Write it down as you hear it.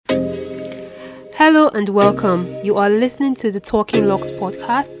Hello and welcome. You are listening to the Talking Locks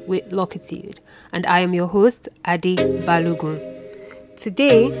podcast with Lockitude, and I am your host, Ade Balogun.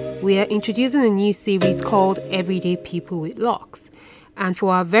 Today, we are introducing a new series called Everyday People with Locks. And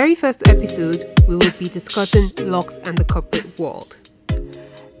for our very first episode, we will be discussing locks and the corporate world.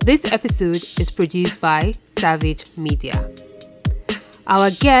 This episode is produced by Savage Media. Our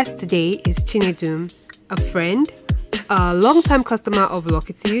guest today is Chinedum, a friend, a long-time customer of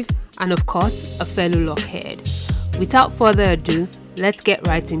Lockitude, and of course, a fellow lockhead. Without further ado, let's get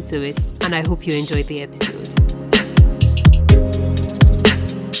right into it, and I hope you enjoyed the episode.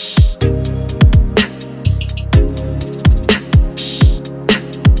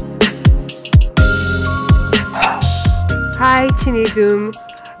 Hi, Chinedum.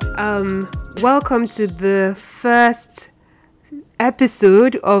 Welcome to the first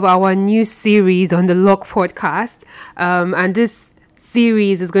episode of our new series on the Lock podcast. And this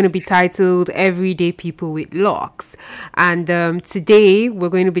series is going to be titled Everyday People with Locks. And today we're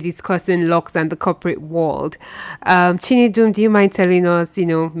going to be discussing locks and the corporate world. Chinedum, do you mind telling us,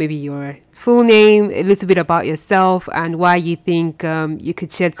 maybe your full name, a little bit about yourself, and why you think you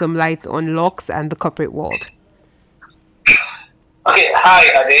could shed some light on locks and the corporate world? Okay, hi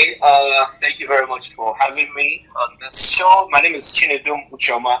Ade. Thank you very much for having me on this show. My name is Chinedum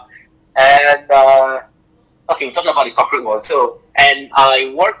Uchoma, and we're talking about the corporate world. And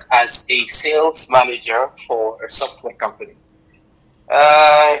I work as a sales manager for a software company.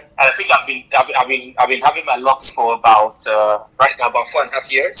 I think I've been having my locks for about right now about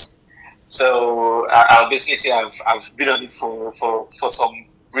 4.5 years. So I'll basically say I've been on it for some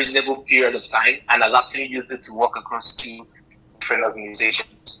reasonable period of time, and I've actually used it to work across two different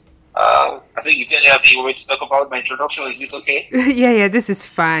organizations. I think is there anything you want me to talk about? My introduction, is this okay? Yeah, this is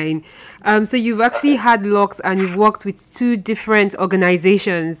fine. So you've actually had locks and you've worked with two different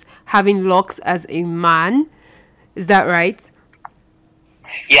organizations having locks as a man. Is that right?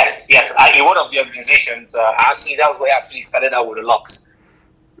 Yes. In one of the organizations, that was where I actually started out with the locks.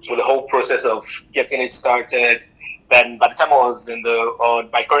 So the whole process of getting it started. Then by the time I was on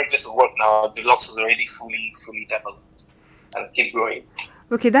my current place of work now, the locks was already fully developed and keep growing.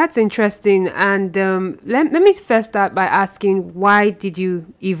 Okay, that's interesting. And let me first start by asking, why did you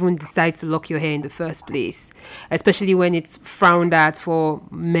even decide to lock your hair in the first place, especially when it's frowned at for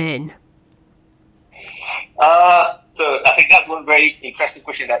men? So I think that's one very interesting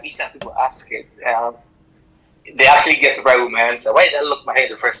question that each time people ask it. They actually get surprised with my answer. Why did I lock my hair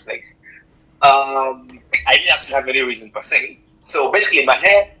in the first place? I didn't actually have any reason per se. So basically, my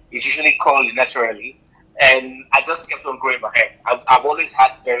hair is usually curly naturally. And I just kept on growing my hair. I've always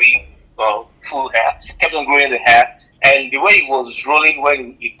had very full hair, kept on growing the hair. And the way it was rolling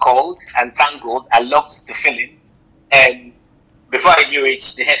when it curled and tangled, I loved the feeling. And before I knew it,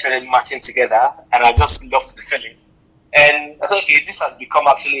 the hair started matching together, and I just loved the feeling. And I thought, okay, this has become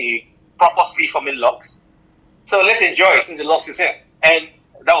actually a proper free-forming locks. So let's enjoy it since the locks is here. And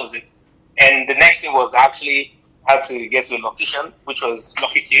that was it. And the next thing was I actually had to get to a loctician, which was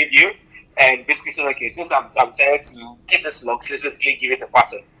Lockitude. And basically said, okay, since I'm trying to keep this locks, let's basically give it a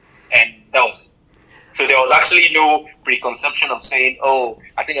pattern. And that was it. So there was actually no preconception of saying,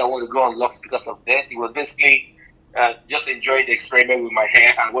 I think I want to go on locks because of this. It was basically just enjoying the experiment with my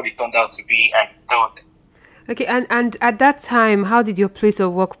hair and what it turned out to be, and that was it. Okay, and at that time, how did your place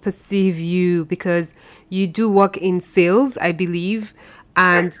of work perceive you? Because you do work in sales, I believe.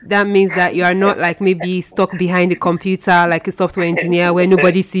 And that means that you are not like maybe stuck behind a computer like a software engineer where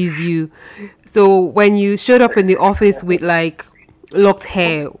nobody sees you. So when you showed up in the office with like locked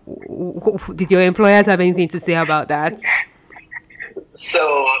hair, did your employers have anything to say about that?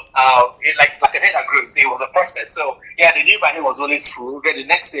 So, like I said, it was a process. So, yeah, they knew my hair was always full. Then the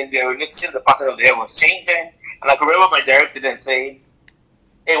next thing, they were noticing the pattern of the hair was changing. And I could remember my director then saying,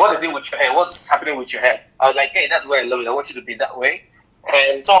 hey, what is it with your hair? What's happening with your hair? I was like, hey, that's why I love it. I want you to be that way.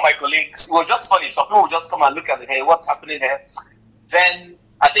 And some of my colleagues, it was just funny. Some people would just come and look at the hair, what's happening here. Then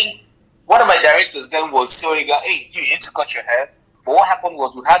I think one of my directors then was showing her, hey, you need to cut your hair. But what happened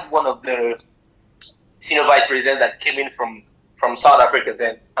was we had one of the senior vice presidents that came in from South Africa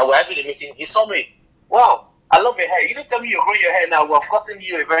then. And we're having a meeting. He saw me. Wow, I love your hair. You didn't tell me you're growing your hair now. We've gotten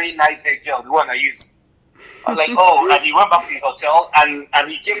you a very nice hair gel, the one I use. I was like, and he went back to his hotel and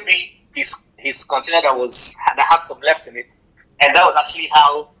he gave me his container that had some left in it. And that was actually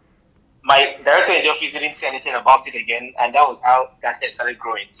how my director in the office didn't say anything about it again, and that was how that hair started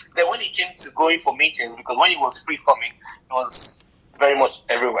growing. Then when it came to going for meetings, because when it was free-forming, it was very much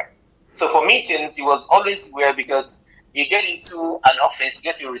everywhere. So for meetings, it was always weird because you get into an office,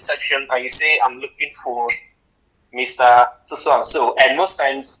 get to a reception, and you say, I'm looking for Mr. So and so. And most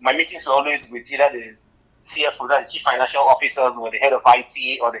times, my meetings were always with either the CFO, the chief financial officers, or the head of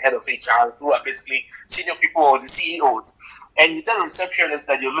IT, or the head of HR, who are basically senior people or the CEOs. And you tell the receptionist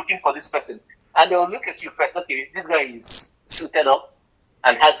that you're looking for this person, and they'll look at you first. Okay, this guy is suited up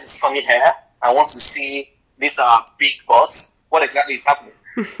and has this funny hair and wants to see this big boss. What exactly is happening?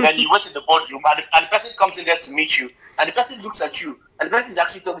 Then you went to the boardroom, and the person comes in there to meet you, and the person looks at you, and the person is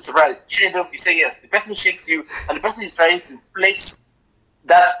actually totally surprised. You say yes. The person shakes you, and the person is trying to place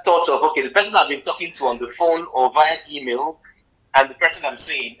that thought of, okay, the person I've been talking to on the phone or via email, and the person I'm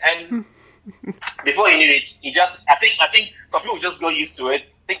seeing. And before you knew it, I think some people just got used to it.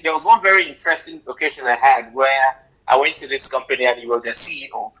 I think there was one very interesting occasion I had where I went to this company and he was their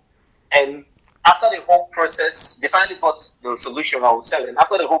CEO. And after the whole process, they finally got the solution I was selling.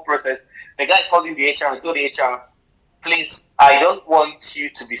 After the whole process, the guy called in the HR and told the HR, please, I don't want you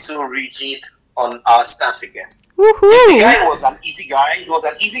to be so rigid on our staff again. The guy was an easy guy. He was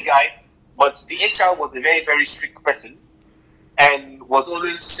an easy guy, but the HR was a very, very strict person and was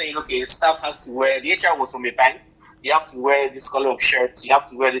always saying, okay, staff has to wear, the HR was from a bank, you have to wear this color of shirts, you have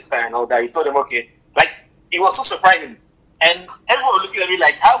to wear this tie and all that. He told them, okay, like, it was so surprising. And everyone was looking at me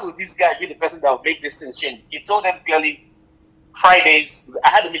like, how will this guy be the person that will make this thing change? He told them clearly, Fridays, I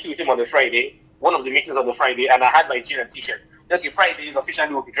had a meeting with him on the Friday, one of the meetings on the Friday, and I had my jeans and t-shirt. Okay, Fridays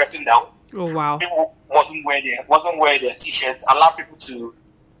officially will be dressing down. Oh wow! People wasn't wear their t-shirts. Allow people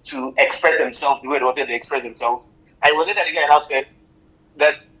to express themselves the way they wanted to express themselves. And when the guy now said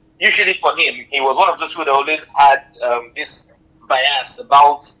that usually for him, he was one of those people that always had this bias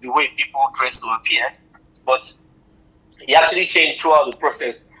about the way people dress or appear, but he actually changed throughout the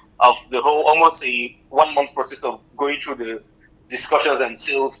process of the whole almost a 1 month process of going through the discussions and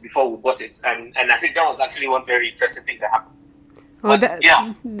sales before we bought it, and I think that was actually one very interesting thing that happened. Oh,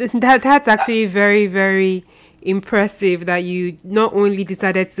 that's actually very, very impressive that you not only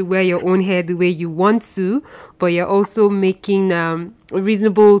decided to wear your own hair the way you want to, but you're also making a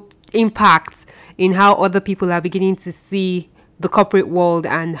reasonable impact in how other people are beginning to see the corporate world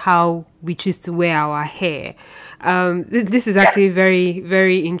and how we choose to wear our hair. This is actually very,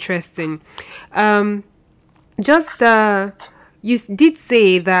 very interesting. You did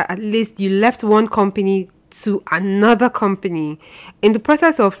say that at least you left one company to another company. In the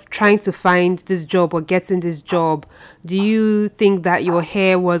process of trying to find this job or getting this job, do you think that your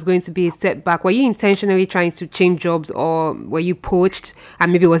hair was going to be a setback? Were you intentionally trying to change jobs, or were you poached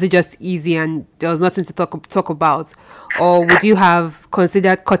and maybe was it just easy and there was nothing to talk about? Or would you have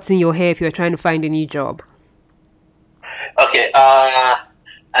considered cutting your hair if you were trying to find a new job? Okay,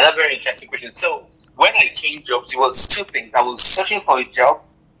 another very interesting question. So when I changed jobs, it was two things. I was searching for a job,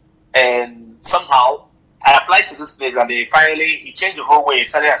 and somehow I applied to this place, and they finally changed the whole way. It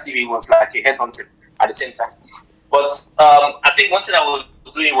started as if it was like a headhunting at the same time. But I think one thing I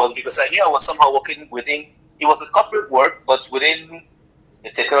was doing was because I knew I was somehow working within, it was a corporate work, but within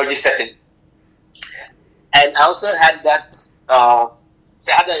a technology setting. And I also had that, I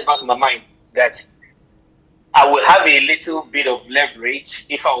had that in back of my mind that I would have a little bit of leverage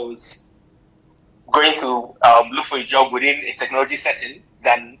if I was going to look for a job within a technology setting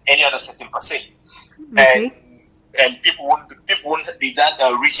than any other setting per se. Okay. And people won't be that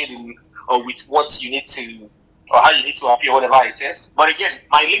rigid in or with what you need to or how you need to appear, whatever it is. But again,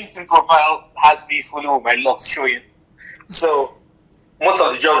 my LinkedIn profile has me fully with my locks showing. So most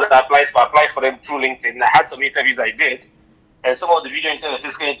of the jobs that I applied for them through LinkedIn. I had some interviews I did, and some of the video interviews,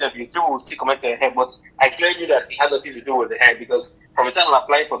 physical interviews, people will still comment their hair, but I clearly knew that it had nothing to do with the hair, because from the time I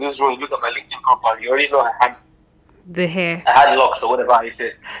applied for this role, you look at my LinkedIn profile, you already know I had the hair. I had locks or whatever it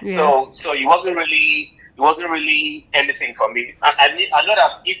is. Yeah. So it wasn't really anything for me. I know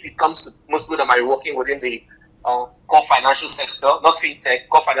that if it comes to most people that might be working within the core financial sector, not fintech,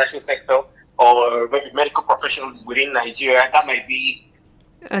 core financial sector, or maybe medical professionals within Nigeria, that might be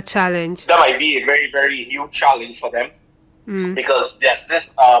a challenge. That might be a very, very huge challenge for them, because there's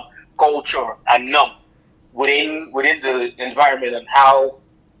this culture and norm within the environment and how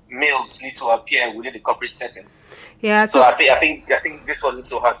males need to appear within the corporate setting. Yeah. So I think this wasn't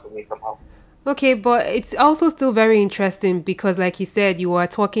so hard for me somehow. Okay, but it's also still very interesting because, like you said, you are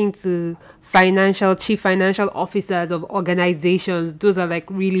talking to chief financial officers of organizations. Those are like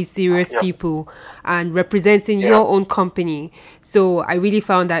really serious people and representing your own company. So I really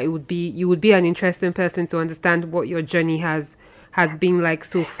found that you would be an interesting person to understand what your journey has been like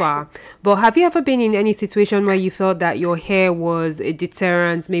so far. But have you ever been in any situation where you felt that your hair was a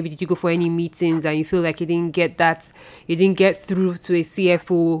deterrent? Maybe did you go for any meetings and you feel like you didn't get through to a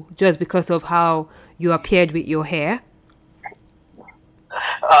CFO just because of how you appeared with your hair?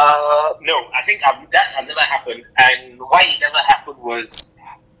 No, I think that has never happened. And why it never happened was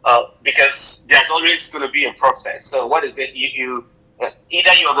because there's always going to be a process. So what is it?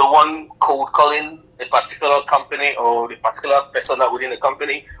 Either you're the one cold calling a particular company or the particular persona within the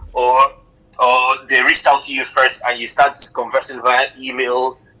company, or they reached out to you first and you start conversing via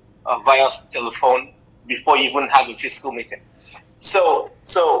email, via telephone before you even have a physical meeting. So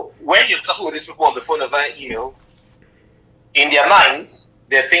when you're talking with these people on the phone or via email, in their minds,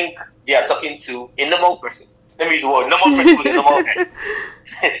 they think they are talking to a normal person. Let me use the word normal person with a normal hair.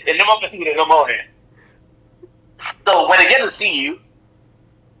 A normal person with a normal hair. So when they get to see you,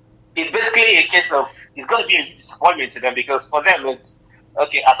 it's basically a case of it's going to be a disappointment to them because for them it's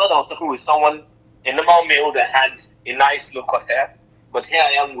okay. I thought I was talking with someone, a normal male that had a nice look of hair, but here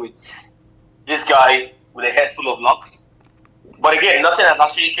I am with this guy with a head full of locks. But again, nothing has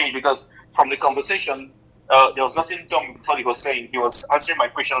actually changed because from the conversation, there was nothing dumb with what he was saying. He was answering my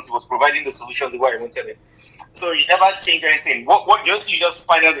questions. He was providing the solution the way I wanted it. So he never changed anything. What don't you just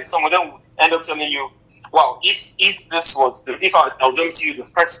find out that some of them would end up telling you, "Wow, if this was if I was talking to you the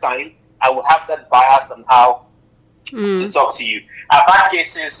first time, I would have that bias on how to talk to you." I've had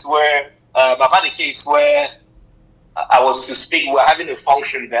cases where I've had a case where I was to speak. We were having a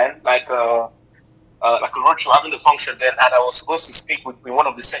function then, like a roadshow, having a function then, and I was supposed to speak with one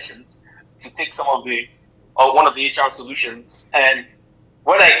of the sessions to take some of the or one of the HR solutions. And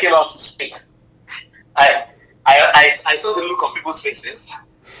when I came out to speak, I saw the look on people's faces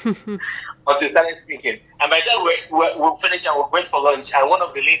until I started speaking. And by then we finished and we went for lunch. And one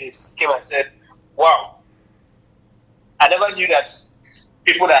of the ladies came and said, "Wow, I never knew that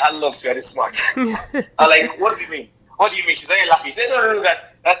people that had looks were this smart." I'm like, "What do you mean? What do you mean?" She started laughing. She said, "No, that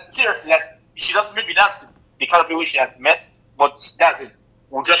seriously, that she doesn't. Maybe that's the kind of people she has met, but that's it.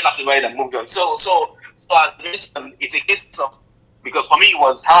 We'll just laugh about it and move on." So as I mentioned, it's a case of because for me it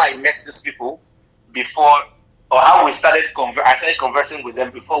was how I met these people before, or how we started. I started conversing with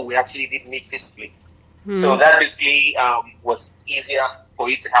them before we actually did meet physically. So that basically was easier for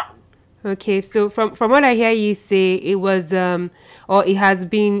it to happen. Okay, so from what I hear you say, it was or it has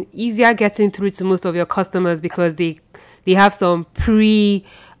been easier getting through to most of your customers because they have some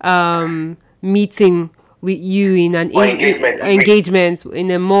meeting with you in an engagement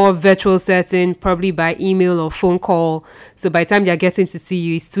in a more virtual setting, probably by email or phone call. So by the time they're getting to see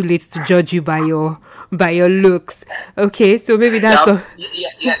you, it's too late to judge you by your looks. Okay, so maybe that's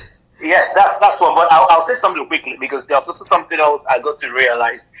yes, that's one. But I'll say something quickly because there's also something else I got to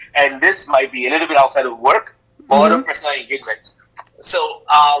realize, and this might be a little bit outside of work or other personal engagements. So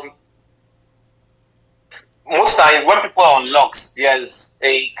most times when people are on locks, there's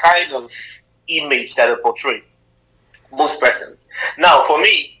a kind of image that they portray most persons. Now, for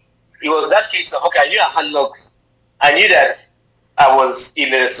me, it was that case of okay, I knew I had locks. I knew that I was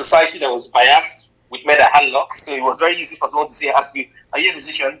in a society that was biased with men that had locks, so it was very easy for someone to say, "Ask you, are you a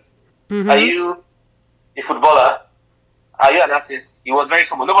musician? Are you a footballer? Are you an artist?" It was very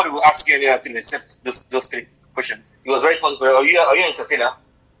common. Nobody would ask you anything except those three questions. It was very possible. Are you an entertainer?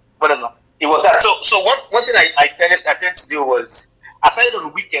 Whatever. It was that. So one thing I tended to do was, aside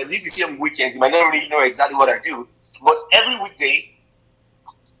on weekends, if you see on weekends, you might not really know exactly what I do. But every weekday,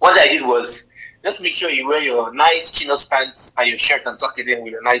 what I did was just make sure you wear your nice chinos pants and your shirt and tuck it in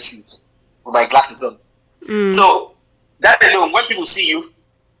with your nice shoes, with my glasses on. So that alone, when people see you,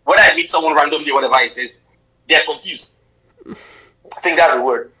 when I meet someone randomly, whatever it is, they're confused. I think that's the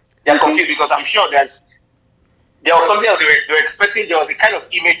word. They're confused because I'm sure there was something else they were expecting. There was a kind of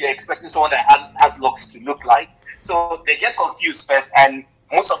image they're expecting someone that has looks to look like. So they get confused first, and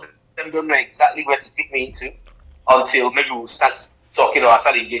most of them don't know exactly where to fit me into until maybe we'll start talking or I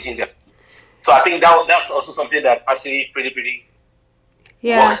start engaging them. So I think that's also something that actually pretty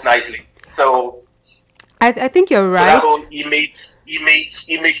works nicely. So I think you're right. So that whole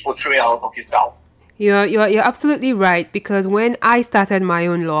image portrayal of yourself. You're absolutely right, because when I started my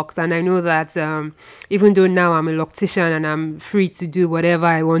own locks, and I know that even though now I'm a loctician and I'm free to do whatever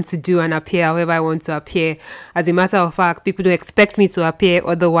I want to do and appear however I want to appear, as a matter of fact, people don't expect me to appear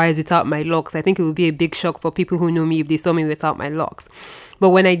otherwise without my locks. I think it would be a big shock for people who know me if they saw me without my locks. But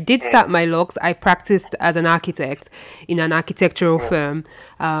when I did start my locks, I practiced as an architect in an architectural firm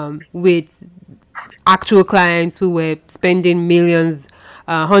with actual clients who were spending millions,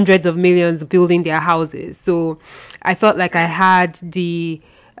 hundreds of millions building their houses. So I felt like I had the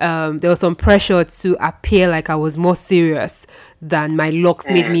there was some pressure to appear like I was more serious than my locks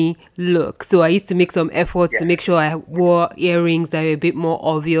made me look. So I used to make some efforts to make sure I wore earrings that were a bit more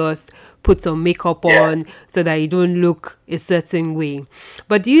obvious, put some makeup on so that you don't look a certain way.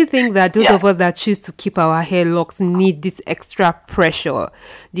 But do you think that those of us that choose to keep our hair locks need this extra pressure?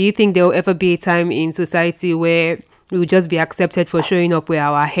 Do you think there will ever be a time in society where we will just be accepted for showing up with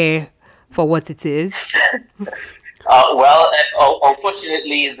our hair for what it is?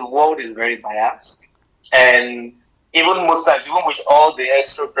 Unfortunately, the world is very biased, and even most times, even with all the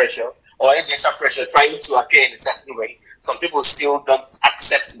extra pressure or any extra pressure trying to appear in a certain way, some people still don't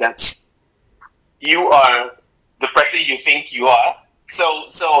accept that you are the person you think you are. So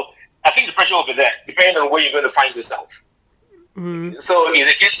I think the pressure will be there, depending on where you're going to find yourself. So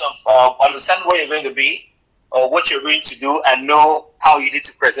it's a case of understand where you're going to be, or what you're going to do, and know how you need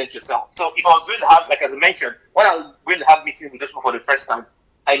to present yourself. So if I was going to have, like as I mentioned, when I was going to have meetings with this people for the first time,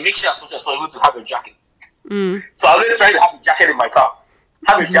 I make sure as much as possible to have a jacket. So I always try to have a jacket in my car.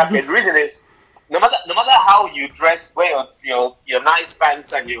 Have a jacket. The reason is, no matter how you dress, wear your nice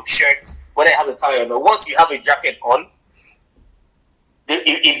pants and your shirts, whether you have a tie or not, once you have a jacket on,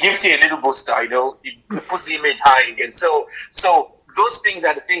 it gives you a little booster, it puts the image high again. So those things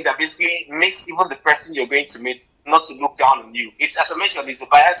are the things that basically makes even the person you're going to meet not to look down on you. It's, as I mentioned, it's a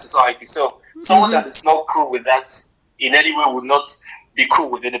biased society. So someone that is not cool with that in any way will not be cool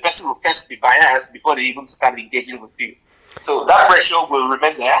with it. The person will first be biased before they even start engaging with you. So that pressure will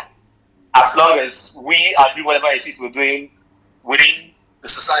remain there as long as we are doing whatever it is we're doing within the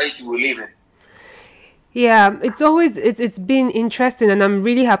society we live in. Yeah, it's been interesting, and I'm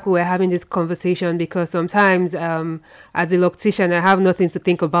really happy we're having this conversation, because sometimes as a loctician, I have nothing to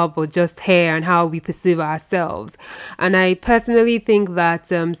think about but just hair and how we perceive ourselves. And I personally think that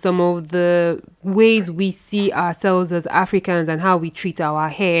some of the ways we see ourselves as Africans and how we treat our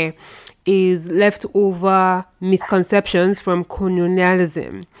hair is leftover misconceptions from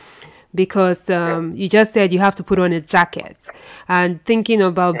colonialism. Because you just said you have to put on a jacket, and thinking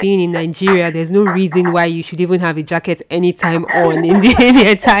about being in Nigeria, there's no reason why you should even have a jacket anytime on in the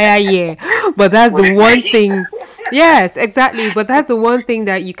entire year. But that's the one thing. Yes, exactly. But that's the one thing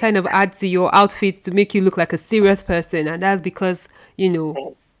that you kind of add to your outfits to make you look like a serious person. And that's because,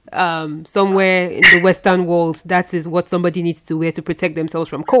 somewhere in the Western world, that is what somebody needs to wear to protect themselves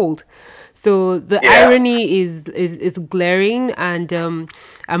from cold. So the irony is glaring, and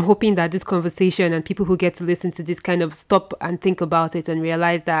I'm hoping that this conversation and people who get to listen to this kind of stop and think about it and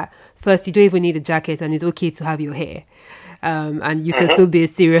realize that first, you don't even need a jacket, and it's okay to have your hair. And you can still be a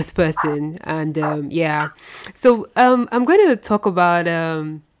serious person. And so I'm going to talk about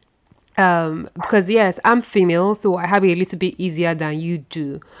because yes, I'm female, so I have it a little bit easier than you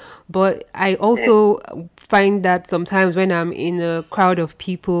do. But I also find that sometimes when I'm in a crowd of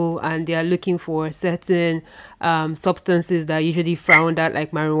people and they are looking for certain substances that are usually frowned at,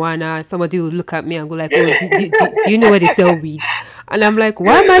 like marijuana, somebody will look at me and go like, "Oh, do you know where they sell weed?" And I'm like,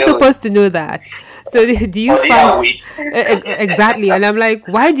 why am I supposed to know that? So do you find exactly? And I'm like,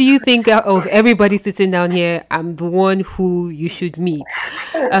 why do you think of everybody sitting down here, I'm the one who you should meet?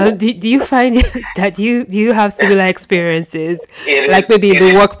 Do you find that you have similar experiences, like maybe in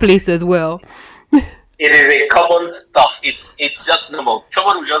the workplace as well? It is a common stuff. It's just normal.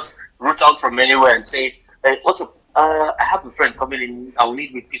 Someone will just root out from anywhere and say, hey, what's up? I have a friend coming in. I will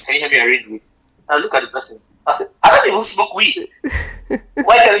need with peace. Can you help me arrange with? Look at the person. I said, I don't even smoke weed.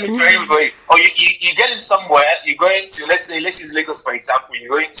 Why telling me to arrange for it? Or you get in somewhere, you're going to, let's use Lagos for example, you're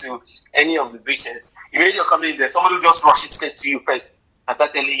going to any of the beaches. Immediately you're coming in there, somebody will just rush it straight to you first and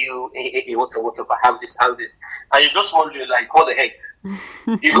start telling you, hey, what's up, I have this. And you're just wondering, like, what the heck?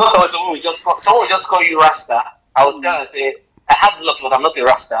 You go somewhere, someone will just call you Rasta. I was trying to say, I have locks, but I'm not a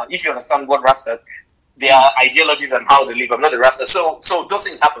Rasta. If you understand what Rasta, their ideologies and how they live, I'm not a Rasta. So those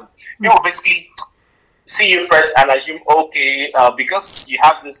things happen. People basically see you first and assume, okay, because you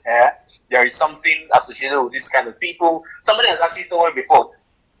have this hair, there is something associated with this kind of people. Somebody has actually told me before,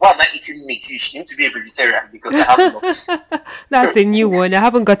 why am I eating meat? You need to be a vegetarian because I have locks. That's a new one. I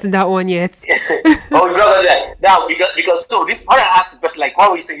haven't gotten that one yet. Oh, you got that now because so this what I asked is like, why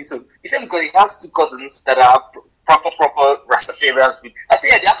were you saying so? He said because he has two cousins that are proper Rastafarians. I said,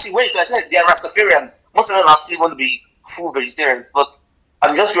 yeah, they actually wait. I said they are Rastafarians. Most of them actually want to be full vegetarians, but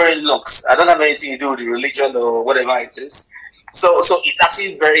I'm just wearing locks. I don't have anything to do with the religion or whatever it is. So it's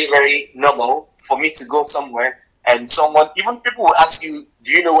actually very, very normal for me to go somewhere and even people will ask you,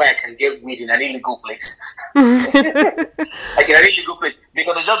 do you know where I can get weed in an illegal place? Like in an illegal place.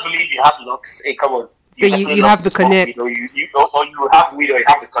 Because they just believe you have locks. Hey, come on. So you have the connect. Or you have weed or you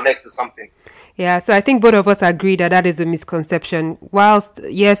have to connect to something. Yeah, so I think both of us agree that that is a misconception. Whilst,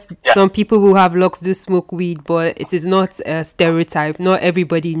 yes, some Yes, people who have locks do smoke weed, but it is not a stereotype. Not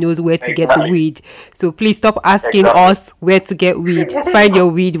everybody knows where to get the exactly, weed. So please stop asking exactly. us where to get weed. Find your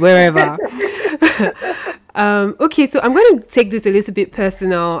weed wherever. Okay, so I'm going to take this a little bit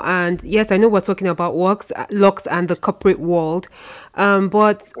personal, and yes, I know we're talking about locks, and the corporate world.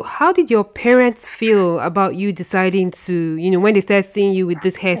 But how did your parents feel about you deciding to, when they started seeing you with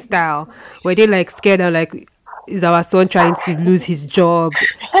this hairstyle? Were they like scared and like, is our son trying to lose his job?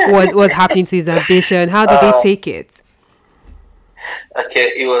 What's happening to his ambition? How did they Uh, take it?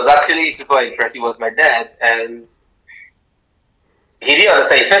 okay, it was actually super impressive. It was my dad, and he didn't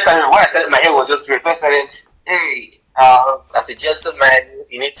understand. First time when I said my hair was just great, first time, hey, as a gentleman,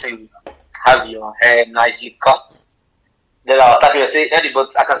 you need to have your hair nicely cut. Then I was talking to say, Eddie,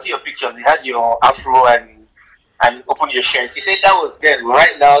 but I can see your pictures. You had your afro and open your shirt. He said that was then.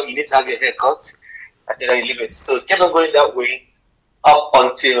 Right now, you need to have your hair cut. I said, I leave it. So it kept on going that way up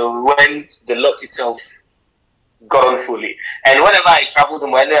until when the lock itself got on fully. And whenever I traveled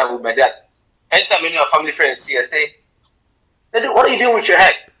with my dad, anytime any of my family friends see, I say, Daddy, what are you doing with your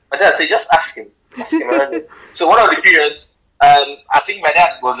head? My dad said, just ask him. Ask him. So one of the periods, I think my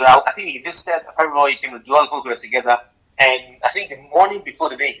dad was around. I think he visited. I can't remember he came to do all the together. And I think the morning before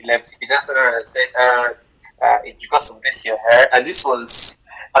the day he left, he just said, it's because of this your hair. And this was,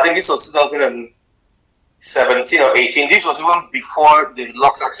 I think this was 2017 or 18. This was even before the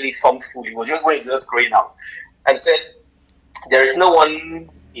locks actually formed fully. It was just when it was just growing out. And said, there is no one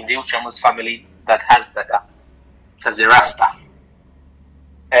in the Uchamus family that has that. As a Rasta.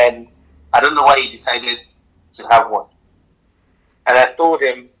 And I don't know why he decided to have one. And I told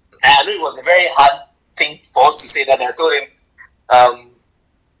him, and I know it was a very hard thing for us to say that. I told him,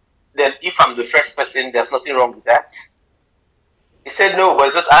 then if I'm the first person, there's nothing wrong with that. He said, no,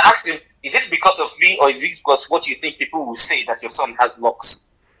 but I asked him, is it because of me or is it because what you think people will say that your son has locks?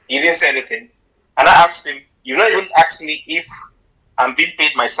 He didn't say anything. And I asked him, you not even asked me if I'm being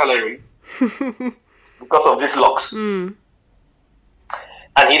paid my salary because of these locks. Mm.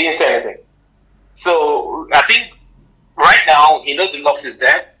 And he didn't say anything. So I think right now he knows the locks is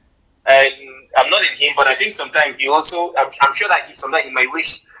there. And I'm not in him, but I think sometimes he also, I'm sure that sometimes he might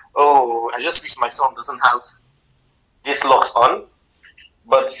wish, I just wish my son doesn't have these locks on.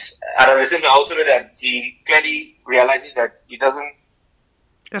 But at the same time, I also know that he clearly realizes that he doesn't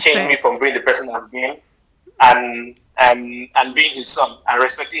change me from being the person I've been and being his son and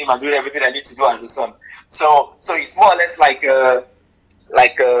respecting him and doing everything I need to do as a son. So it's more or less like a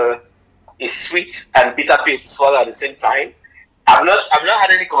sweet and bitter pill to swallow at the same time. I've not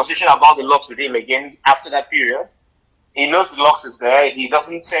had any conversation about the locks with him again after that period. He knows the locks is there. He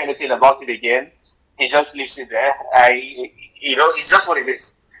doesn't say anything about it again. He just leaves it there. It's just what it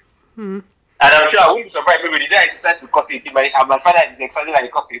is. Mm. And I'm sure I wouldn't be surprised maybe the day I decide to cut it. My father is excited that he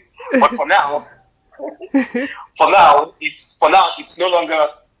cut it. But for now, it's no longer.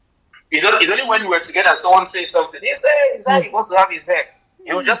 It's only when we're together and someone says something. He says he wants to have his hair.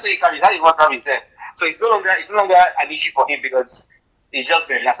 He will just say he wants to have his hair. So it's no longer an issue for him because it's just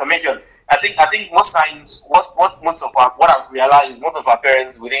there. As I mentioned, I think most times what I've realized is most of our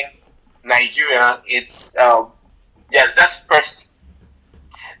parents within Nigeria, it's there's that first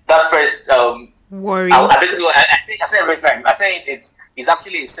worry. I say every time. I say it's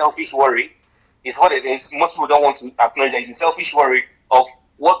actually a selfish worry. It's what it is. Most people don't want to acknowledge that it's a selfish worry of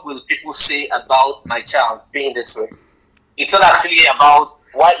what will people say about my child being this way. It's not actually about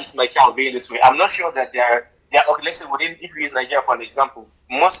why is my child being this way. I'm not sure that they're let's say within, if we use Nigeria for an example,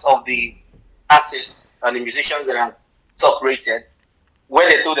 most of the artists and the musicians that are top rated, when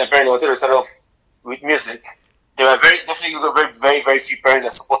they told their parents they wanted to start off with music, there were very, very, very few parents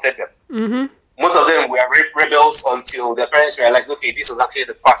that supported them. Mm-hmm. Most of them were rebels until their parents realized, okay, this was actually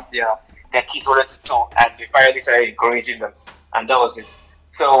the path their kids wanted to do, and they finally started encouraging them, and that was it.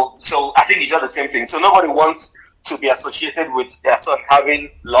 So I think it's not the same thing. So nobody wants to be associated with their son having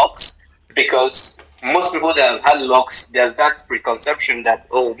locks because most people that have had locks, there's that preconception that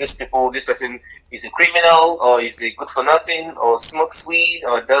this person is a criminal or is a good for nothing or smokes weed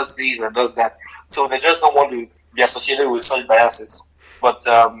or does this or does that. So they just don't want to be associated with such biases. But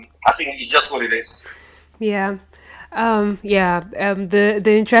I think it's just what it is. Yeah. The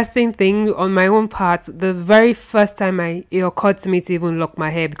interesting thing on my own part, the very first time it occurred to me to even lock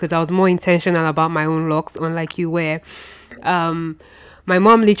my hair because I was more intentional about my own locks, unlike you were. My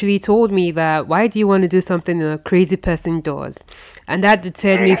mom literally told me that, why do you want to do something a crazy person does? And that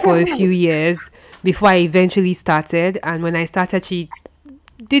deterred me for a few years before I eventually started. And when I started, she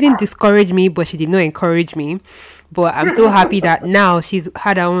didn't discourage me, but she did not encourage me. But I'm so happy that now she's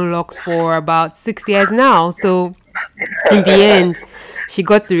had her own locks for about 6 years now. So in the end, she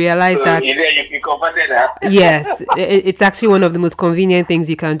got to realize So that you converted her. yes, it's actually one of the most convenient things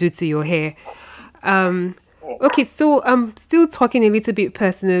you can do to your hair. Okay, so I'm still talking a little bit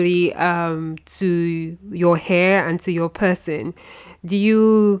personally to your hair and to your person. Do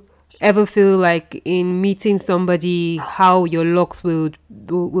you ever feel like in meeting somebody how your locks would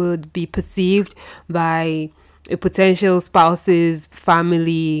be perceived by a potential spouse's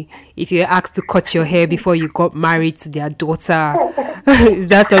family if you're asked to cut your hair before you got married to their daughter? Is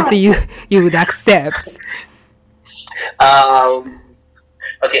that something you would accept?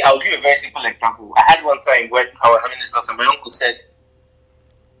 Okay, I'll give you a very simple example. I had one time when I was having this talk, and my uncle said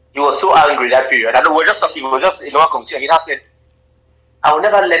he was so angry that period. I know we were just talking, we were just in one conversation. He now said, I will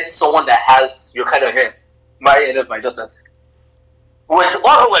never let someone that has your kind of hair marry any of my daughters. We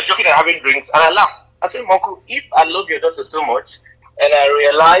were joking and having drinks, and I laughed. I told him, Uncle, if I love your daughter so much, and I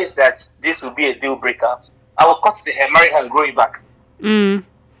realize that this will be a deal breaker, I will cut the hair, marry her, and grow it back. Mm.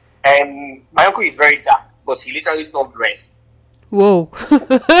 And my uncle is very dark, but he literally turned red. Whoa. I'm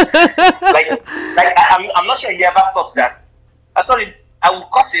not sure he ever thought that. I told him, I will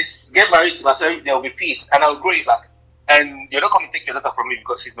cut it, get married to myself, there will be peace, and I will grow it back. And you're not coming to take your daughter from me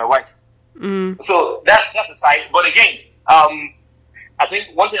because she's my wife. Mm. So that's a side. But again, I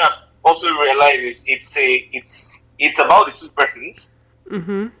think one thing I've also realized is it's about the two persons.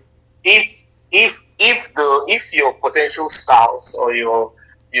 Mm-hmm. If your potential spouse or your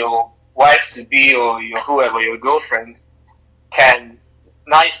wife to be or your whoever, your girlfriend, can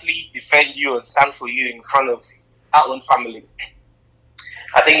nicely defend you and stand for you in front of our own family,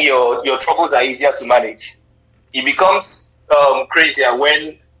 I think your troubles are easier to manage. It becomes crazier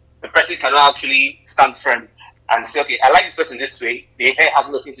when the person cannot actually stand firm and say, okay, I like this person this way. The hair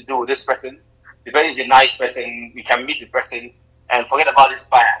has nothing to do with this person. The person is a nice person. We can meet the person and forget about this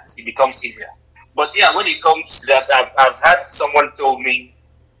bias. It becomes easier. But yeah, when it comes to that, I've had someone tell me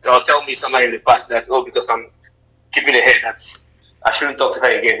somewhere in the past that, because I'm keeping a hair, that I shouldn't talk to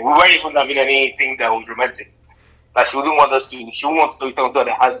her again. We weren't even having anything that was romantic. Like she wouldn't want to talk to her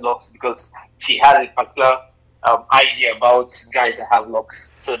that has locks because she had a particular idea about guys that have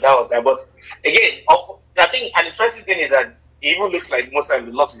locks. So that was that. But again, I think an interesting thing is that it even looks like most of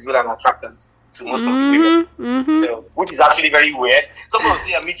the locks is good and attractant to most of the women. Mm-hmm. So, which is actually very weird. Someone will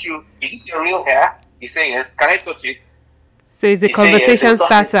say, I meet you, is this your real hair? You say yes. Can I touch it? So it's a conversation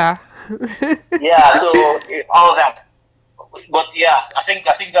starter. Yeah, so all that. But yeah, I think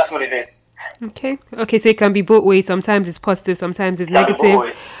that's what it is. Okay, so it can be both ways. Sometimes it's positive, sometimes it's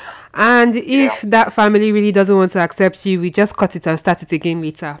negative. And if that family really doesn't want to accept you, we just cut it and start it again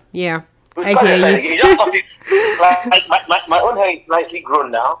later. Yeah, I hear you. You just cut it. Like my own hair is nicely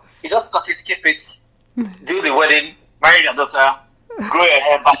grown now. You just cut it, keep it, do the wedding, marry your daughter, grow your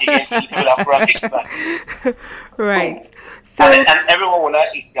hair back again, so you will have fix that. Right. So and everyone will not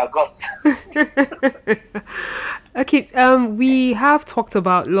eat their guts. Okay, we have talked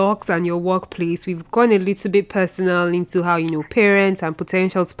about locks and your workplace. We've gone a little bit personal into how, parents and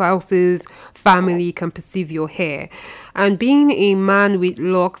potential spouses, family can perceive your hair. And being a man with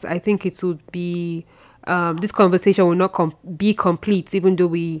locks, I think it would be, this conversation will not be complete, even though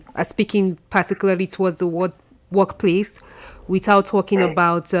we are speaking particularly towards the workplace, without talking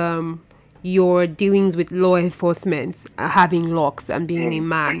about your dealings with law enforcement, having locks and being a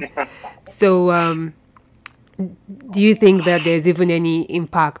man. So, do you think that there's even any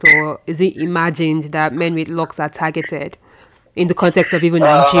impact, or is it imagined that men with locks are targeted in the context of even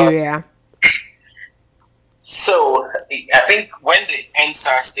Nigeria? So I think when the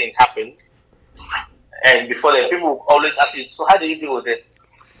NSARS thing happened, and before that, people always ask you, so how do you deal with this?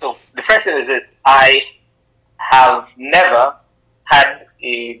 So the first thing is this: I have never had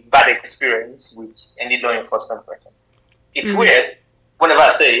a bad experience with any law enforcement person. It's weird whenever I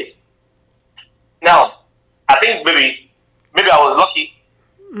say it. Now, I think maybe I was lucky,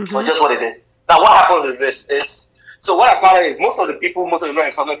 or just what it is. Now, what happens is this: so what I found is most of the law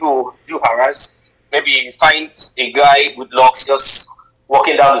enforcement who do harass, maybe find a guy with locks just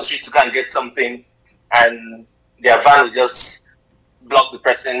walking down the street to go and get something, and their van will just block the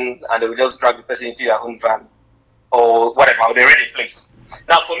person, and they will just drag the person into their own van or whatever, or they rent a place.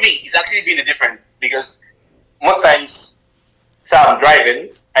 Now, for me, it's actually been different because most times, so I'm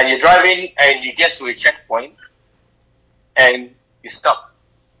driving, and you're driving and you get to a checkpoint and you stop.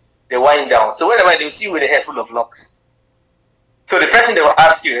 They wind down. So whenever they'll see you with a hair full of locks. So the first thing they will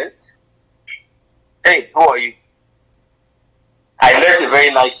ask you is, hey, who are you? I learned a very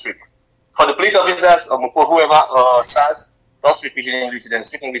nice trick. For the police officers or whoever, or SARS, Don't speak pidgin English to them.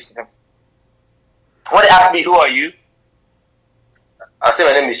 Speak English to them. When they ask me, who are you? I'll say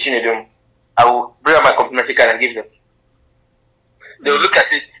my name is Chinedum. I will bring out my complimentary card and give them. They will look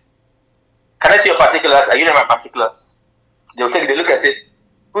at it. Can I see your particulars? I give them my particulars. They will look at it.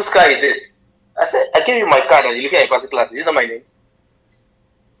 Whose car is this? I said, I gave you my card and you look at your particulars. Is it not my name?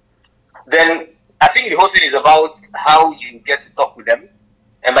 Then I think the whole thing is about how you get to talk with them.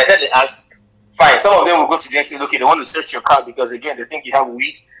 And by the time they ask, fine. Some of them will go to the next thing, okay, they want to search your car because, again, they think you have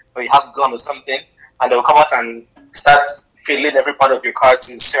weed or you have gun or something. And they will come out and start filling every part of your car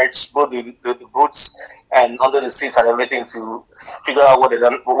to search both the boots and under the seats and everything to figure out what they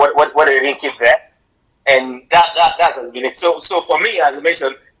didn't keep there. And that has been it. So for me, as I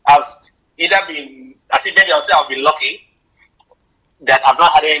mentioned, I've either been, I think maybe I'll say I've been lucky that I've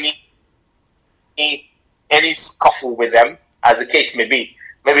not had any scuffle with them, as the case may be.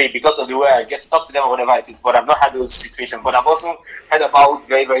 Maybe because of the way I get to talk to them or whatever it is, but I've not had those situations. But I've also heard about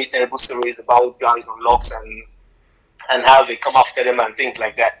very, very terrible stories about guys on locks and how they come after them and things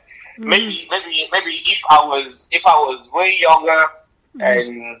like that. Maybe if I was way younger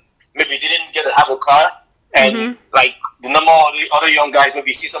and maybe didn't get to have a car and like the normal other young guys,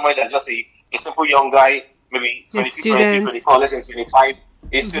 maybe see somebody that's just a simple young guy, maybe 22, 23, 24, less than 25,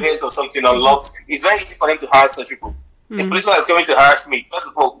 a student or something on locks, it's very easy for them to harass such people. The policeman is going to harass me. First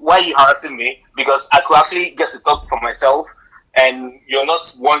of all, why are you harassing me? Because I could actually get to talk for myself and you're not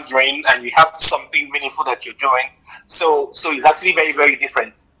wondering and you have something meaningful that you're doing. So it's actually very, very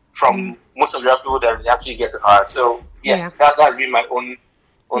different from most of the people that actually get to harass. So yes, that has been my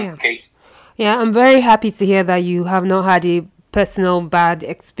own case. Yeah, I'm very happy to hear that you have not had a personal bad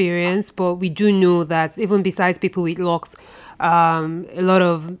experience, but we do know that even besides people with locks, a lot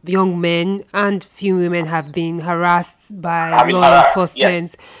of young men and few women have been harassed by law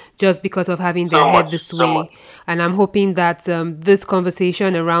enforcement just because of having their head this way. And I'm hoping that this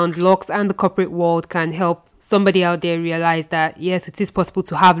conversation around locks and the corporate world can help somebody out there realize that, yes, it is possible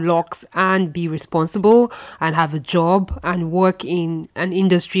to have locks and be responsible and have a job and work in an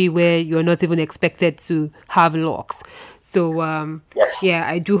industry where you're not even expected to have locks. So,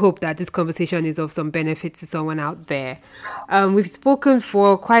 I do hope that this conversation is of some benefit to someone out there. We've spoken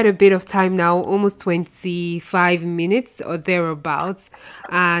for quite a bit of time now, almost 25 minutes or thereabouts.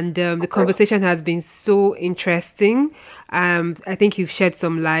 And the conversation has been so interesting. I think you've shed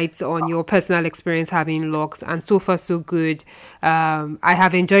some light on your personal experience having locks, and so far so good. I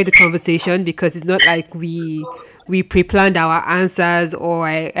have enjoyed the conversation because it's not like we pre-planned our answers or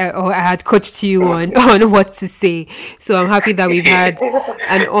I had coached you on what to say. So I'm happy that we've had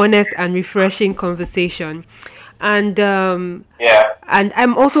an honest and refreshing conversation. And and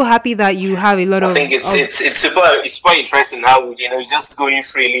I'm also happy that you have a lot of. I think it's super interesting how you're just going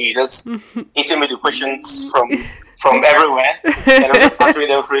freely, just hitting me the questions from everywhere, and I'm just answering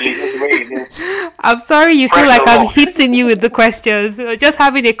them freely. Just the way it is. I'm sorry you feel like I'm hitting you with the questions. We're just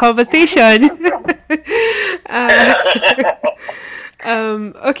having a conversation.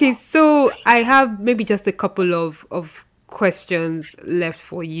 Okay, so I have maybe just a couple of questions left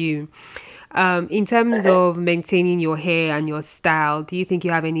for you. In terms of maintaining your hair and your style, do you think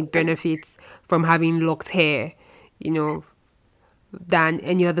you have any benefits from having locked hair, than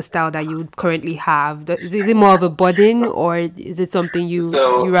any other style that you would currently have? Is it more of a budding or is it something you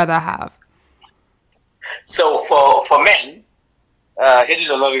rather have? So for men, hate it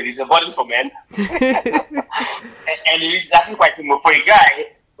or love it, it's a budding for men. and it's actually quite simple. For a guy,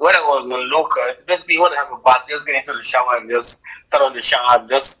 when I was on low cut, basically you want to have a bath, just get into the shower and just turn on the shower and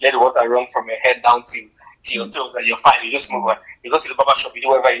just let the water run from your head down to your toes and you're fine. You just move on. You go to the barber shop, you do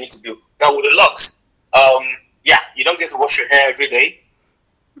whatever you need to do. Now with the locks, you don't get to wash your hair every day.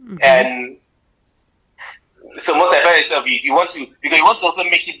 And so most of yourself, if you want to, because you want to also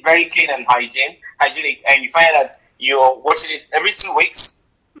make it very clean and hygienic, and you find that you're washing it every 2 weeks,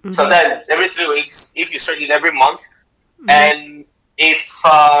 sometimes every 3 weeks, if you stretch it every month, and if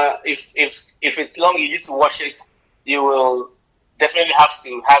it's long, you need to wash it, you will definitely have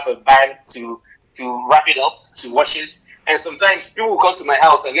to have a band to wrap it up, to wash it. And sometimes people will come to my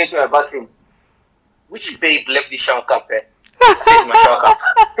house and get into my bathroom. Which babe left the shower cap there? It's my shower cap.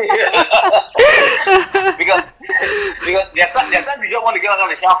 because there are times you don't want to get out of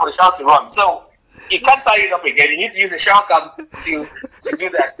the shower for the shower to run. So you can't tie it up again. You need to use the shower cap to do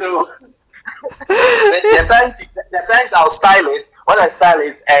that. So there are times I'll style it. When I style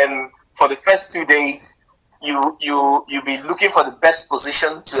it, and for the first 2 days, you'll be looking for the best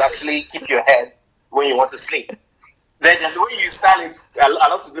position to actually keep your head when you want to sleep. Then there's the way you style it. I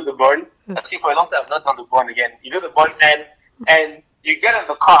love to do the bun. I think for a long time I've not done the bun again. You do the bun and you get in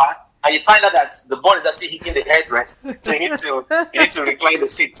the car and you find out that the ball is actually hitting the headrest, so you need to recline the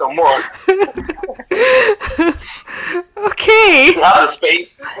seat some more. Okay. To have the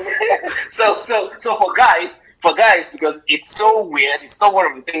space. so for guys, because it's so weird, it's not one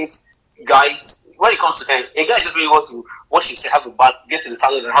of the things guys, when it comes to hair, a guy just really wants to wash his hair, have a bath, get to the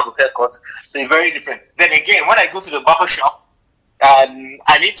salon and have a haircut. So it's very different. Then again, when I go to the barber shop, I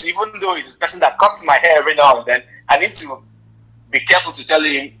need to, even though it's the person that cuts my hair every now and then, I need to be careful to tell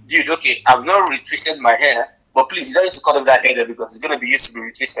him, dude, okay, I've not retwisted my hair, but please, you don't need to cut off that hair there because it's going to be used to be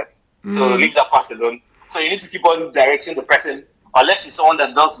retwisted. So leave that part alone. So you need to keep on directing the person, unless it's someone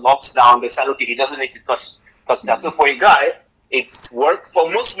that does locks down, they say, okay, he doesn't need to touch that. So for a guy, it's work. For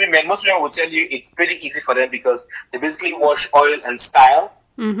most women will tell you it's pretty easy for them because they basically wash, oil, and style,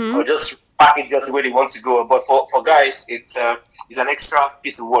 or just pack it just the way they want to go. But for guys, it's an extra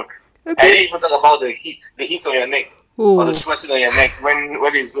piece of work. Okay. I didn't even talk about the heat on your neck. Ooh. Or the sweating on your neck when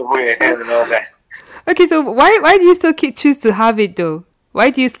it's over your head and all that. Okay, so why do you still choose to have it though? Why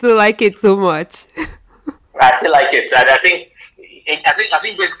do you still like it so much? I still like it, and I think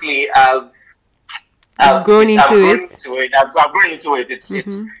basically I've grown into it. I've grown into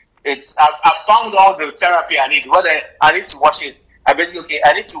it. I've found all the therapy I need. Whether I need to wash it, I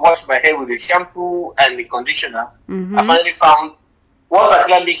need to wash my hair with the shampoo and the conditioner. I finally found one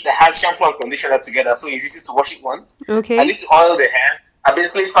particular mix that has shampoo and conditioner together, so it's easy to wash it once. Okay. I need to oil the hair. I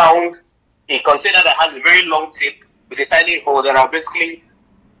basically found a container that has a very long tip with a tiny hole that I'll basically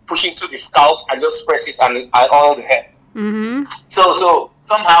push into the scalp and just press it and I oil the hair. So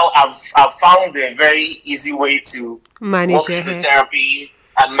somehow I've found a very easy way to manage walk through the therapy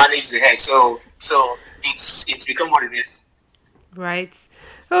and manage the hair. So it's become what it is. Right.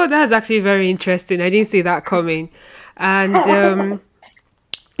 Oh, that's actually very interesting. I didn't see that coming. And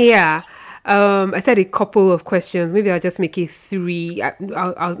I said a couple of questions. Maybe I'll just make it 3.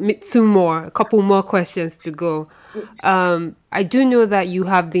 I'll make 2 more. A couple more questions to go. I do know that you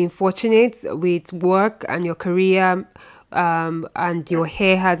have been fortunate with work and your career, and your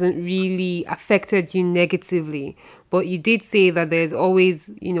hair hasn't really affected you negatively. But you did say that there's always,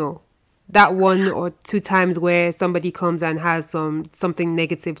 that 1 or 2 times where somebody comes and has something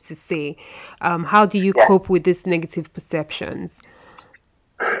negative to say. How do you cope with these negative perceptions?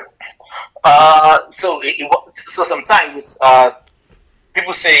 So sometimes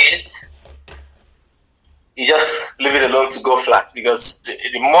people say it, you just leave it alone to go flat, because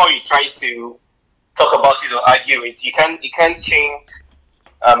the more you try to talk about it or argue it, you can't change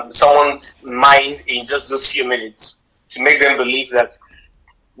someone's mind in just those few minutes to make them believe that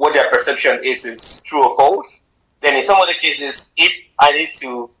what their perception is true or false. Then in some other cases, if I need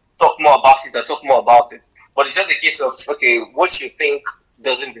to talk more about it, I'll talk more about it. But it's just a case of, okay, what you think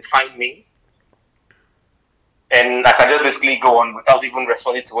doesn't define me, and I can just basically go on without even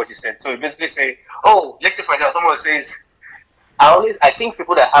responding to what you said. So you basically say, oh, let's say for example, someone says, I think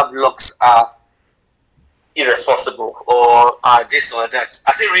people that have locks are irresponsible or are this or that.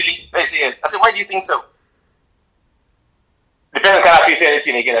 I say, really? They say yes. I say, why do you think so? The person can't actually say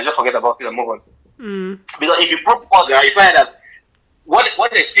anything again. I just forget about it and move on. Because if you probe further, you find that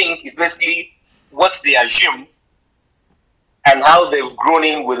what they think is basically what they assume and how they've grown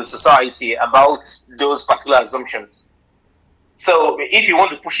in with the society about those particular assumptions. So if you want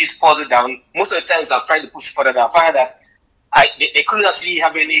to push it further down, most of the times I've tried to push it further down, I find that they couldn't actually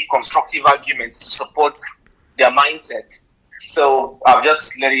have any constructive arguments to support their mindset. So I've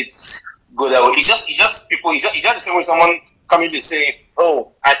just let it go that way. It's just the same way someone coming to say,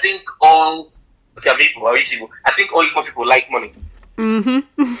 oh, I think all Igbo people like money.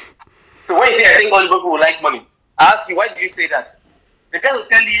 So when you say I think all Igbo people like money, I ask you, why did you say that? The guy will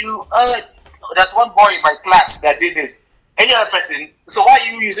tell you, there's one boy in my class that did this. Any other person, so why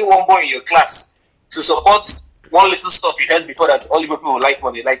are you using one boy in your class to support one little stuff you heard before that all Igbo people like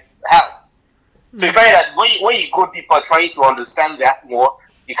money? Like, how? So you find that when you go deeper trying to understand that more,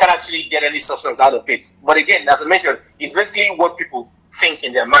 you can't actually get any substance out of it. But again, as I mentioned, it's basically what people think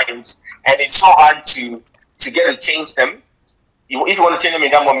in their minds, and it's so hard to get to change them. If you want to change them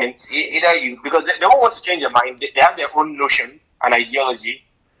in that moment, because they don't want to change their mind. They have their own notion and ideology,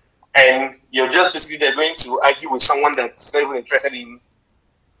 and you're just basically they're going to argue with someone that's not even interested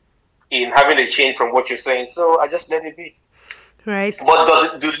in having a change from what you're saying. So I just let it be. Right.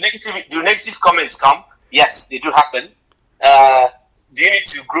 But do the negative comments come? Yes, they do happen. Do you need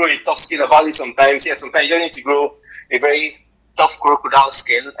to grow a tough skin about it sometimes? Yes, sometimes you just need to grow a very tough crocodile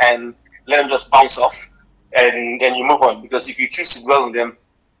skin and let them just bounce off, and you move on. Because if you choose to dwell on them,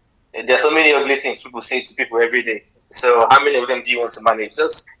 there's so many ugly things people say to people every day. So how many of them do you want to manage?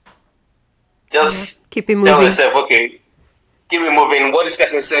 Just keep it moving. Tell yourself, okay, keep it moving. What this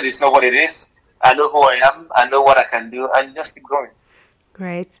person said is not what it is. I know who I am. I know what I can do, and just keep going.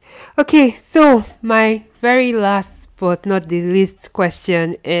 Right. Okay, so my very last but not the least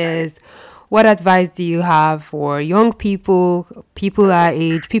question is, what advice do you have for young people, people our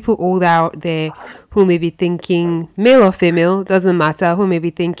age, people older out there who may be thinking, male or female, doesn't matter, who may be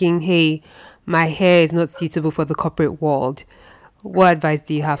thinking, hey, my hair is not suitable for the corporate world? What advice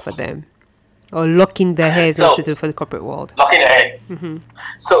do you have for them? Or locking their hair is not suitable for the corporate world? Locking their hair. Mm-hmm.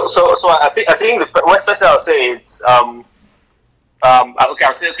 So I think the first thing I'll say is I'll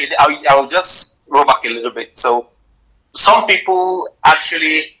say I'll just roll back a little bit. So some people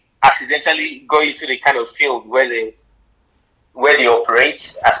actually accidentally go into the kind of field where they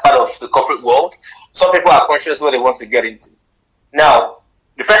operate as part of the corporate world. Some people are conscious what they want to get into. Now,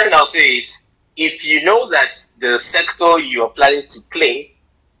 the first thing I'll say is, if you know that the sector you are planning to play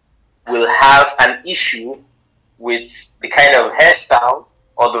will have an issue with the kind of hairstyle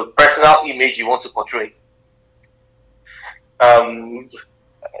or the personal image you want to portray.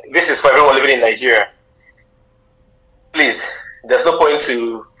 This is for everyone living in Nigeria. Please, there's no point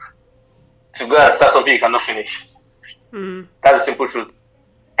to go and start something you cannot finish. That's the simple truth.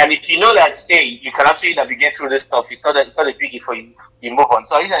 And if you know that, hey, you can actually navigate through this stuff, it's not a biggie for you, you move on.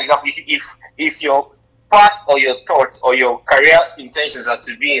 So I'll use an example. If your path or your thoughts or your career intentions are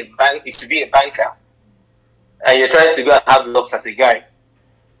to be a banker, and you're trying to go and have locks as a guy,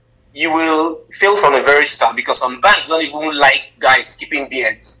 you will fail from the very start, because some banks don't even like guys keeping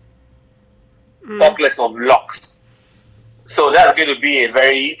beards, talk less of locks. So that's going to be a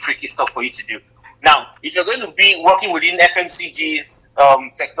very tricky stuff for you to do. Now, if you're going to be working within FMCGs,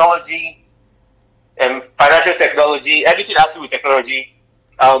 technology, financial technology, everything that has to do with technology,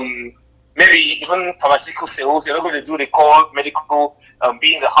 maybe even pharmaceutical sales, you're not going to do the core medical,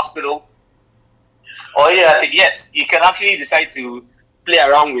 be in the hospital, or yes, you can actually decide to play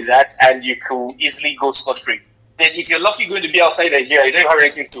around with that, and you could easily go scot-free. Then if you're lucky going to be outside Nigeria, you don't have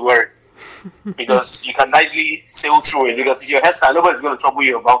anything to worry, because you can nicely sail through it, because it's your hairstyle, nobody's going to trouble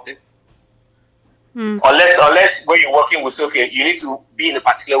you about it. Unless when you're working with, okay, you need to be in a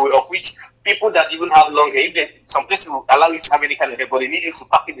particular way, of which people that even have long hair, some places will allow you to have any kind of hair, but they need you to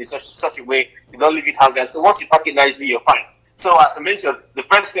pack it in such a way you don't leave it hanging. So once you pack it nicely, you're fine. So as I mentioned, the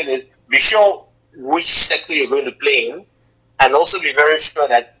first thing is be sure which sector you're going to play in, and also be very sure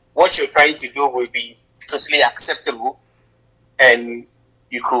that what you're trying to do will be totally acceptable, and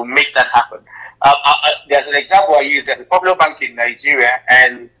you could make that happen. There's an example I use. There's a popular bank in Nigeria,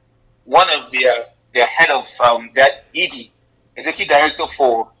 and one of their head of that ED, executive director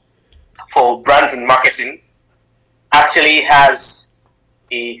for brands and marketing, actually has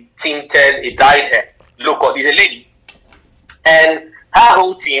a dyed hair. Look, he's a lady, and her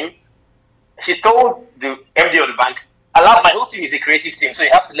whole team, she told the MD of the bank, my whole team is a creative team, so you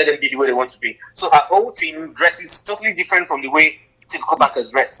have to let them be the way they want to be. So her whole team dresses totally different from the way typical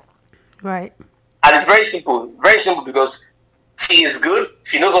bankers dress. Right. And it's very simple because she is good,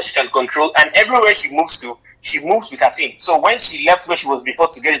 she knows what she can control, and everywhere she moves with her team. So when she left where she was before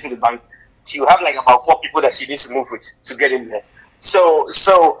to get into the bank, she will have like about 4 people that she needs to move with to get in there. So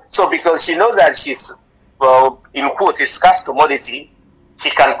because she knows that she's, well, in quotes, a scarce commodity, she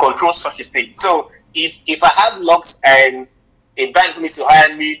can control such a thing. So if I have locks and a bank needs to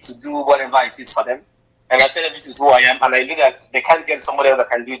hire me to do whatever it is for them, and I tell them this is who I am, and I know that they can't get somebody else that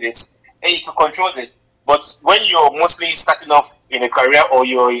can do this, hey, you can control this. But when you're mostly starting off in a career, or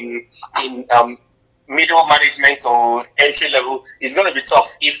you're in middle management or entry level, it's going to be tough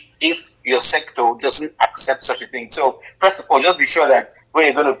if your sector doesn't accept such a thing. So first of all, just be sure that when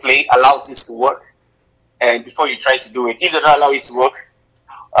you're going to play allows this to work, and before you try to do it. If they don't allow it to work,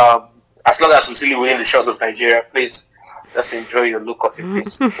 as long as we're still within the shores of Nigeria, please just enjoy your look of it,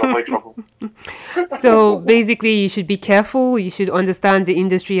 please. To avoid trouble. So basically, you should be careful. You should understand the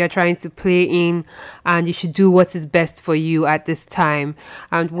industry you're trying to play in, and you should do what is best for you at this time.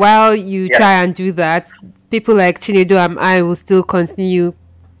 And while you try and do that, people like Chinedu and I will still continue,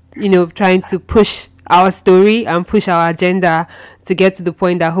 trying to push our story and push our agenda to get to the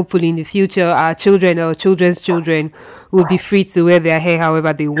point that hopefully in the future our children or children's children will be free to wear their hair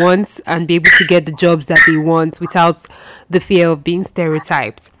however they want and be able to get the jobs that they want without the fear of being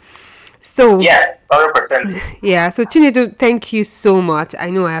stereotyped. So yes, 100%. Yeah, so Chinedu, thank you so much. I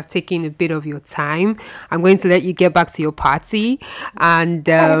know I have taken a bit of your time. I'm going to let you get back to your party, and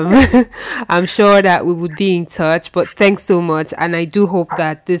I'm sure that we would be in touch, but thanks so much. And I do hope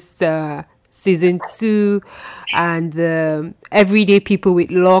that this season 2 and the Everyday People with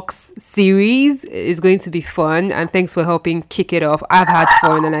Locks series is going to be fun. And thanks for helping kick it off. I've had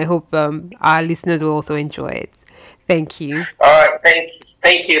fun, and I hope our listeners will also enjoy it. Thank you. All right,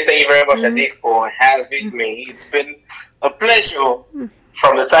 thank you very much, Ade, for having me. It's been a pleasure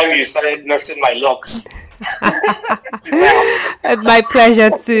from the time you started nursing my locks to now. My pleasure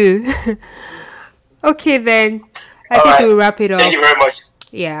too. Okay then, I think we'll wrap it up. Thank you very much.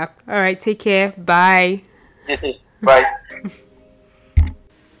 Yeah. All right. Take care. Bye. Bye.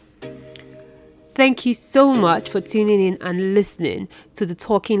 Thank you so much for tuning in and listening to the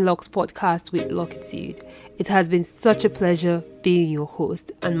Talking Locks podcast with Locitude. It has been such a pleasure being your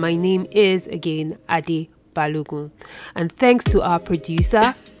host, and my name is again Ade Balogun. And thanks to our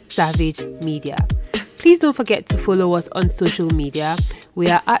producer, Savage Media. Please don't forget to follow us on social media. We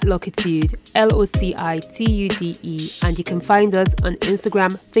are at Locitude, LOCITUDE, and you can find us on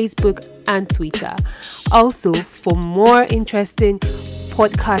Instagram, Facebook, and Twitter. Also, for more interesting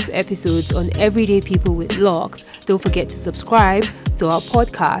podcast episodes on Everyday People with Locks, don't forget to subscribe to our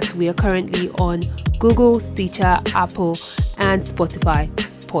podcast. We are currently on Google, Stitcher, Apple, and Spotify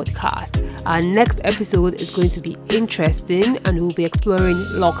podcast. Our next episode is going to be interesting, and we'll be exploring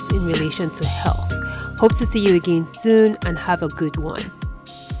locks in relation to health. Hope to see you again soon, and have a good one.